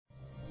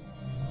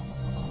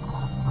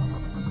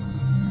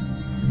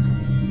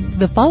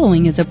The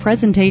following is a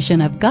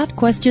presentation of Got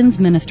Questions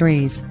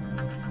Ministries.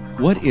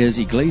 What is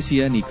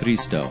Iglesia ni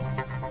Cristo?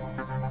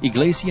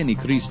 Iglesia ni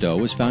Cristo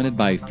was founded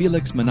by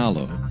Felix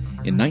Manalo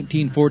in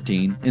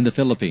 1914 in the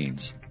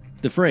Philippines.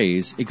 The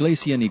phrase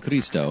Iglesia ni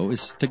Cristo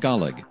is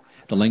Tagalog,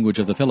 the language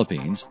of the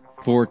Philippines,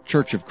 for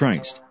Church of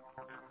Christ.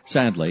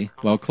 Sadly,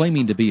 while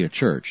claiming to be a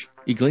church,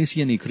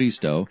 Iglesia ni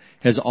Cristo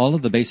has all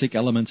of the basic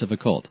elements of a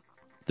cult.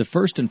 The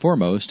first and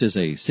foremost is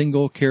a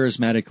single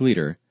charismatic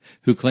leader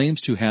who claims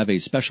to have a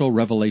special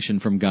revelation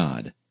from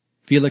God.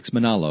 Felix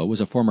Manalo was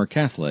a former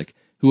Catholic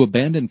who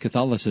abandoned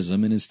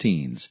Catholicism in his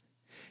teens.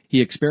 He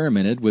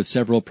experimented with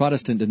several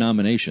Protestant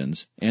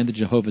denominations and the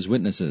Jehovah's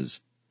Witnesses.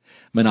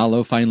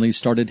 Manalo finally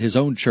started his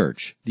own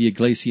church, the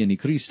Iglesia ni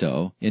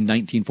Cristo, in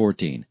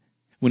 1914.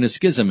 When a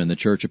schism in the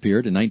church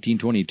appeared in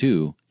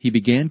 1922, he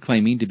began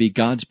claiming to be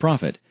God's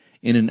prophet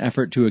in an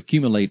effort to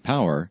accumulate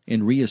power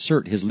and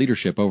reassert his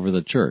leadership over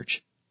the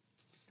church.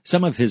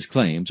 Some of his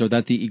claims are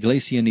that the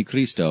Iglesia ni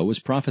Cristo was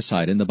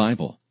prophesied in the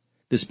Bible.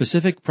 The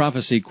specific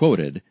prophecy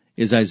quoted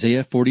is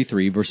Isaiah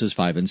 43 verses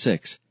 5 and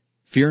 6.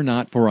 "Fear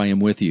not, for I am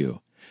with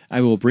you.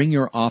 I will bring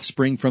your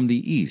offspring from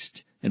the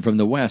east, and from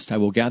the west I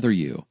will gather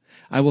you.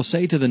 I will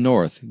say to the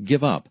north,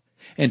 Give up,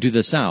 and to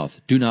the south,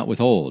 Do not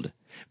withhold.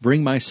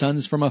 Bring my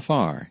sons from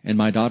afar, and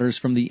my daughters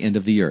from the end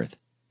of the earth."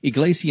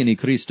 Iglesia ni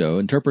Cristo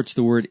interprets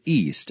the word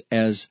east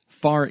as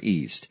far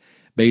east,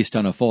 based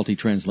on a faulty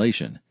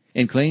translation,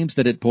 and claims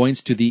that it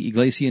points to the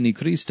Iglesia ni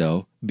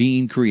Cristo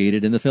being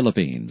created in the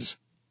Philippines.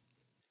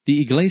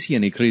 The Iglesia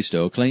ni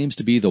Cristo claims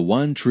to be the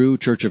one true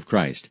Church of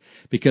Christ,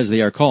 because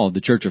they are called the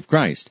Church of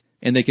Christ,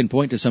 and they can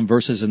point to some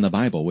verses in the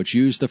Bible which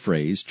use the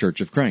phrase Church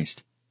of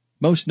Christ.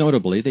 Most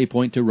notably, they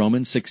point to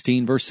Romans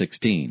 16 verse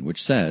 16,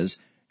 which says,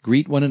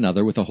 "Greet one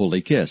another with a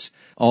holy kiss.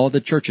 All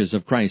the churches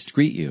of Christ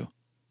greet you."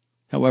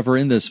 However,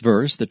 in this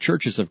verse, the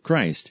churches of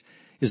Christ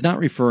is not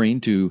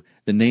referring to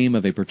the name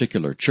of a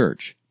particular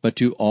church, but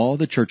to all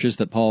the churches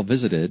that Paul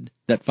visited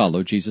that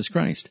follow Jesus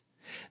Christ.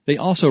 They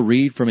also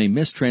read from a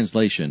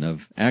mistranslation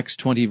of Acts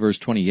 20 verse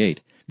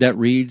 28 that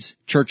reads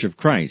Church of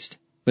Christ,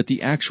 but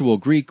the actual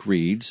Greek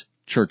reads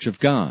Church of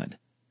God.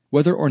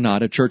 Whether or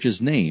not a church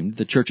is named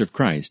the Church of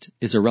Christ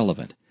is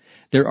irrelevant.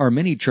 There are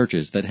many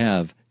churches that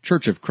have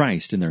Church of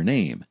Christ in their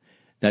name.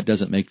 That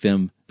doesn't make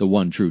them the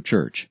one true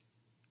church.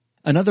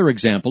 Another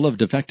example of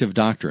defective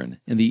doctrine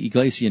in the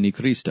Iglesia ni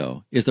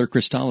Cristo is their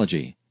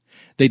Christology.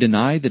 They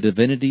deny the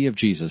divinity of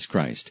Jesus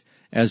Christ,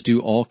 as do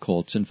all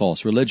cults and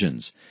false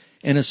religions,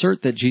 and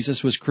assert that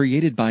Jesus was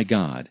created by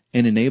God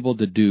and enabled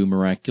to do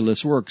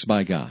miraculous works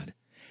by God.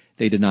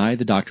 They deny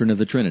the doctrine of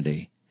the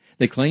Trinity.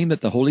 They claim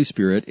that the Holy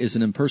Spirit is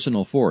an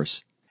impersonal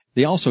force.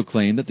 They also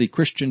claim that the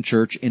Christian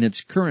church in its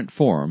current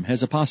form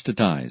has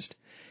apostatized,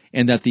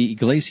 and that the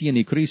Iglesia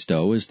ni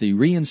Cristo is the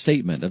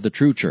reinstatement of the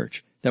true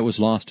church that was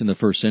lost in the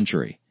first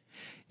century.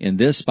 And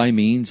this by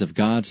means of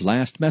God's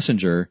last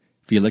messenger,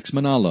 Felix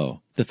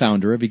Manalo, the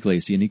founder of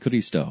Iglesia ni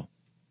Cristo.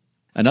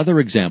 Another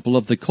example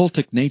of the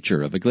cultic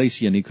nature of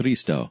Iglesia ni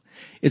Cristo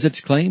is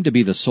its claim to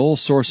be the sole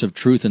source of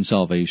truth and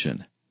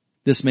salvation.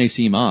 This may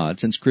seem odd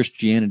since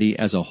Christianity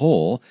as a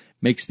whole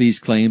makes these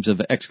claims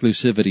of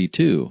exclusivity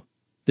too.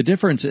 The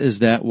difference is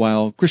that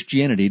while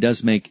Christianity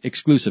does make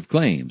exclusive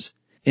claims,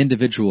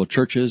 individual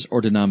churches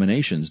or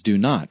denominations do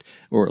not,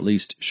 or at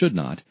least should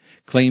not,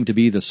 claim to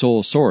be the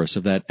sole source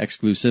of that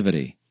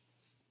exclusivity.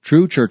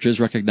 True churches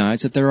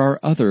recognize that there are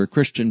other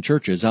Christian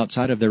churches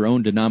outside of their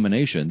own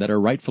denomination that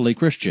are rightfully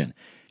Christian,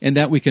 and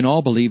that we can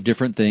all believe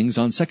different things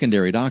on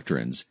secondary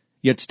doctrines,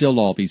 yet still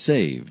all be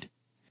saved.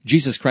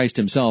 Jesus Christ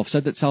himself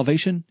said that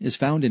salvation is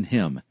found in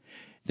him,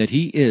 that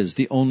he is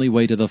the only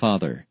way to the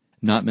Father,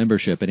 not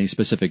membership in a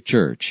specific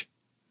church.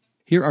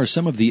 Here are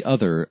some of the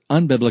other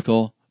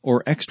unbiblical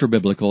or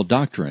extra-biblical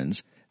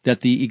doctrines that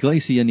the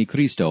Iglesia ni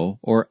Cristo,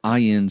 or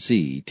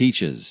INC,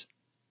 teaches.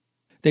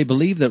 They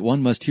believe that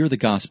one must hear the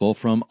gospel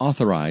from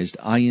authorized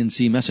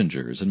INC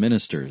messengers and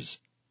ministers.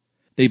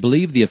 They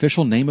believe the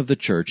official name of the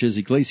church is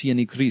Iglesia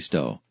ni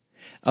Cristo.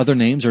 Other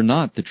names are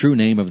not the true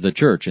name of the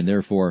church and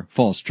therefore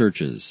false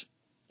churches.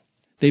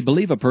 They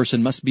believe a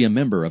person must be a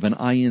member of an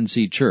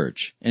INC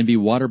church and be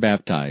water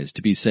baptized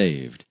to be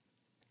saved.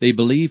 They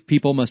believe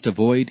people must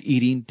avoid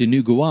eating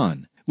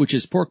dinuguan, which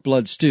is pork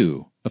blood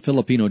stew, a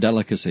Filipino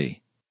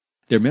delicacy.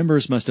 Their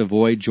members must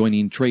avoid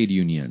joining trade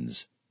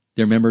unions.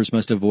 Their members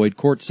must avoid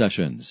court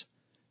sessions.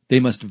 They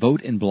must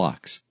vote in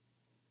blocks.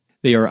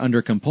 They are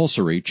under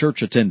compulsory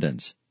church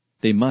attendance.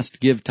 They must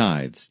give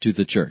tithes to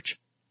the church.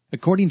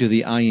 According to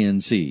the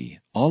INC,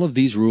 all of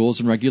these rules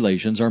and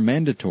regulations are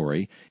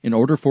mandatory in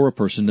order for a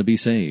person to be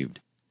saved.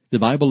 The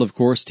Bible, of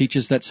course,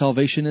 teaches that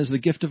salvation is the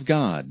gift of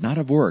God, not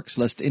of works,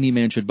 lest any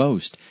man should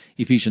boast,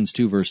 Ephesians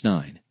 2 verse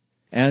 9.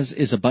 As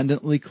is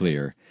abundantly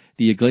clear,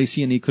 the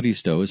Iglesia ni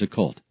Cristo is a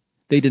cult.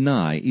 They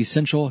deny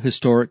essential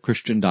historic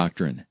Christian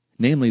doctrine,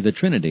 namely the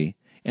Trinity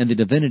and the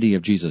divinity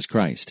of Jesus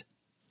Christ.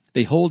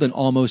 They hold an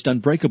almost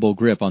unbreakable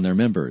grip on their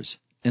members,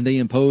 and they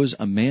impose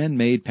a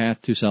man-made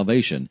path to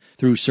salvation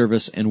through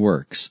service and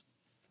works.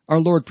 Our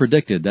Lord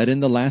predicted that in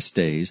the last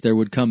days there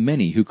would come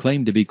many who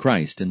claimed to be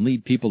Christ and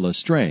lead people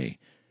astray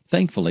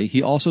Thankfully,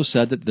 he also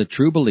said that the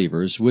true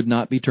believers would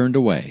not be turned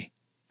away.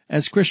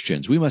 As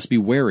Christians, we must be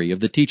wary of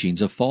the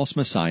teachings of false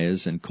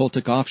messiahs and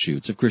cultic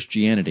offshoots of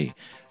Christianity,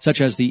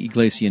 such as the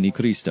Iglesia ni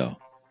Cristo.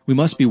 We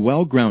must be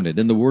well grounded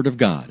in the Word of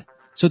God,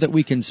 so that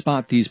we can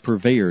spot these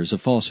purveyors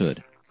of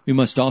falsehood. We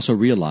must also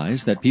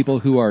realize that people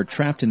who are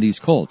trapped in these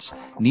cults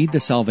need the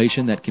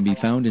salvation that can be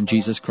found in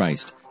Jesus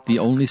Christ, the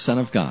only Son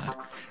of God,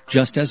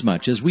 just as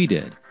much as we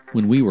did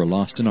when we were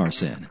lost in our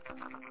sin.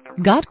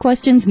 Got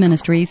Questions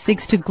Ministry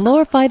seeks to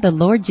glorify the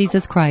Lord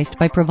Jesus Christ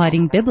by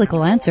providing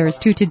biblical answers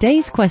to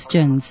today's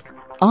questions.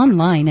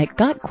 Online at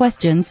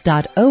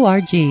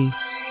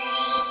gotquestions.org.